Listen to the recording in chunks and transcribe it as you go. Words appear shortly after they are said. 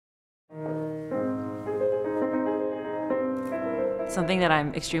Something that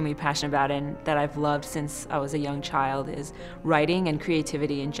I'm extremely passionate about and that I've loved since I was a young child is writing and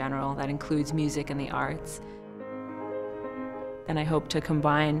creativity in general. That includes music and the arts. And I hope to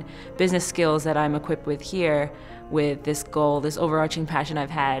combine business skills that I'm equipped with here with this goal, this overarching passion I've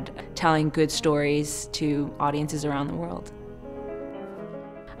had, telling good stories to audiences around the world.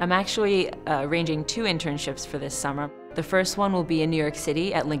 I'm actually arranging 2 internships for this summer. The first one will be in New York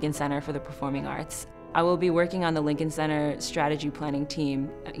City at Lincoln Center for the Performing Arts. I will be working on the Lincoln Center strategy planning team,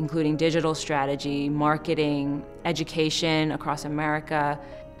 including digital strategy, marketing, education across America.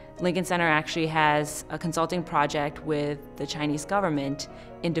 Lincoln Center actually has a consulting project with the Chinese government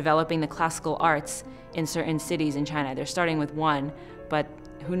in developing the classical arts in certain cities in China. They're starting with 1, but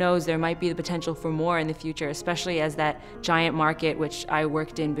who knows, there might be the potential for more in the future, especially as that giant market, which I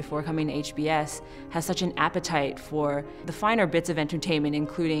worked in before coming to HBS, has such an appetite for the finer bits of entertainment,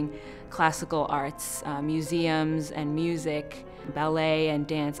 including classical arts, museums and music, ballet and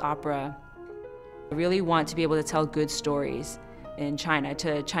dance, opera. I really want to be able to tell good stories in China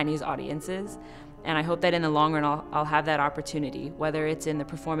to Chinese audiences, and I hope that in the long run I'll have that opportunity, whether it's in the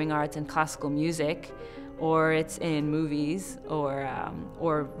performing arts and classical music, or it's in movies, or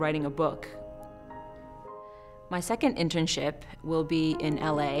writing a book. My second internship will be in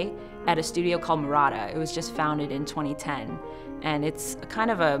LA at a studio called Murata. It was just founded in 2010, and it's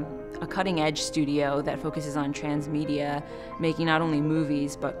kind of a cutting-edge studio that focuses on transmedia, making not only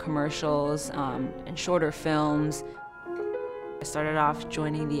movies but commercials and shorter films. I started off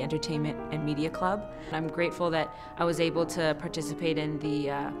joining the Entertainment and Media Club. I'm grateful that I was able to participate in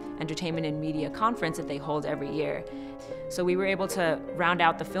the Entertainment and Media Conference that they hold every year. So we were able to round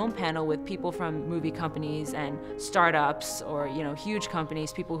out the film panel with people from movie companies and startups, or huge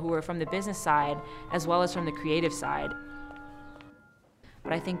companies, people who were from the business side as well as from the creative side.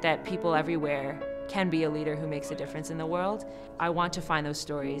 But I think that people everywhere can be a leader who makes a difference in the world. I want to find those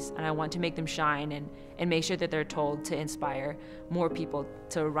stories, and I want to make them shine and make sure that they're told to inspire more people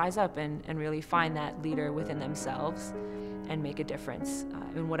to rise up and really find that leader within themselves and make a difference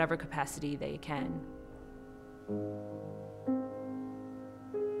in whatever capacity they can.